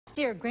Last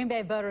year, Green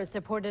Bay voters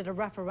supported a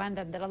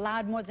referendum that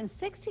allowed more than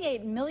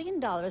 $68 million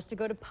to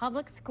go to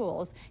public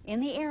schools in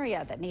the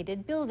area that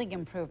needed building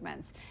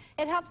improvements.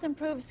 It helps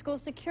improve school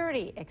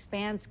security,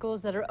 expands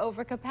schools that are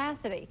over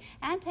capacity,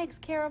 and takes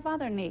care of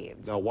other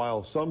needs. Now,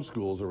 while some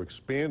schools are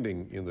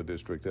expanding in the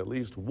district, at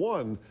least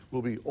one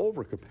will be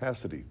over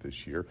capacity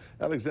this year.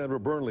 Alexandra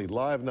Burnley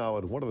live now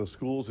at one of the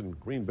schools in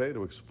Green Bay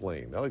to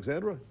explain.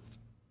 Alexandra?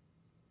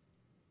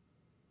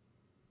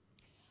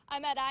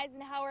 I'm at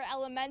Eisenhower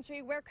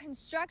Elementary, where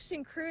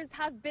construction crews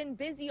have been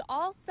busy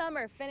all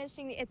summer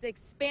finishing its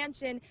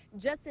expansion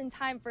just in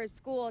time for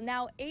school.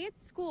 Now, 8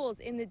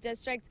 schools in the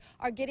district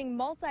are getting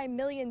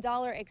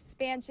multi-million-dollar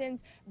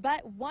expansions,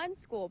 but one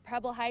school,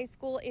 Preble High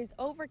School, is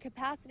over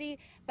capacity,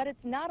 but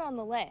it's not on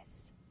the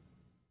list.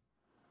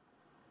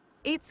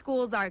 8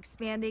 schools are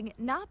expanding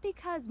not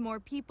because more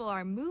people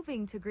are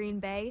moving to Green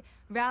Bay.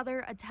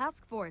 Rather, a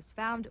task force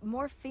found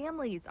more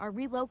families are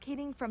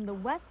relocating from the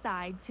west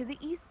side to the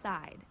east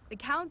side. The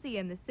county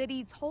and the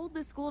city told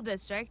the school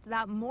district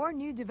that more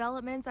new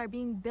developments are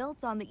being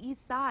built on the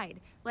east side,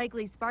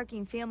 likely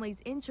sparking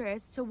families'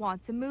 interest to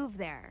want to move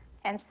there.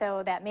 And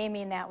so that may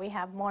mean that we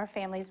have more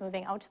families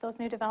moving out to those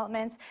new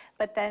developments,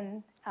 but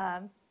then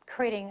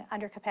creating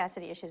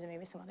undercapacity issues in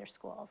maybe some other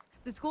schools.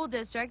 The school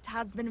district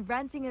has been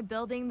renting a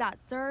building that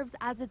serves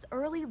as its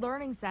early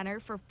learning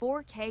center for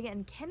 4K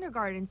and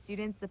kindergarten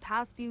students the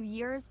past few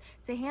years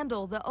to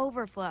handle the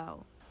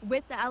overflow.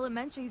 With the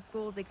elementary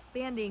schools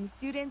expanding,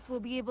 students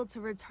will be able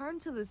to return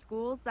to the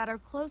schools that are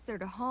closer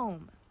to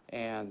home.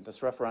 And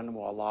this referendum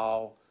will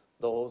allow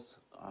those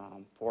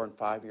 4- and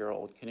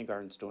 5-year-old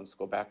kindergarten students to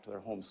go back to their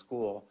home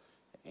school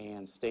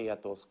and stay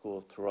at those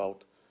schools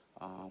throughout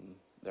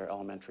their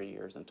elementary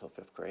years until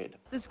 5th grade.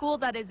 The school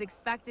that is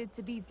expected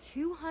to be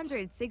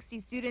 260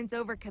 students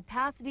over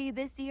capacity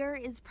this year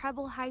is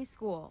Preble High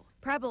School.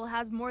 Preble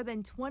has more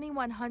than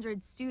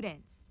 2,100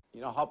 students. You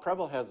know, how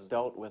Preble has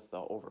dealt with the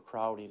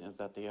overcrowding is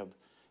that they have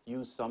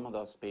used some of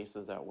the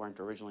spaces that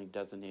weren't originally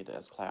designated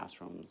as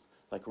classrooms,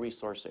 like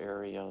resource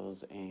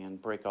areas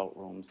and breakout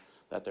rooms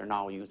that they're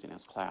now using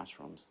as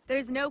classrooms.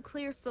 There's no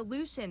clear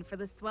solution for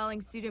the swelling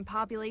student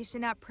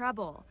population at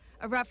Preble.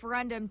 A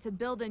referendum to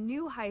build a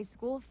new high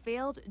school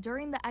failed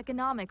during the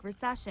economic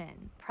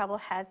recession. Preble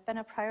has been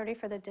a priority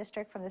for the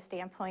district from the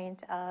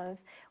standpoint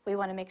of we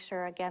want to make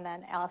sure, again,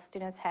 that all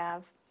students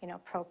have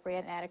appropriate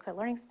and adequate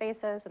learning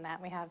spaces and that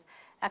we have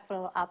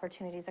equitable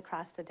opportunities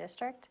across the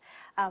district.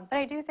 But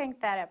I do think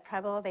that at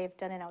Preble they've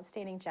done an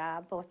outstanding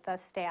job, both the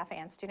staff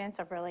and students,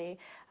 of really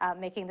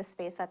making the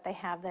space that they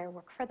have there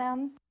work for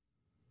them.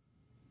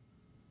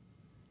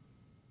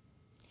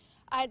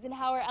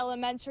 Eisenhower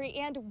Elementary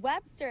and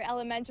Webster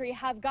Elementary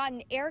have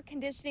gotten air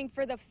conditioning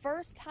for the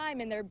first time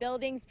in their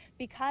buildings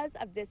because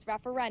of this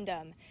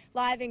referendum.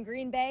 Live in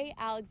Green Bay,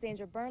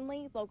 Alexandra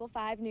Burnley, Local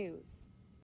 5 News.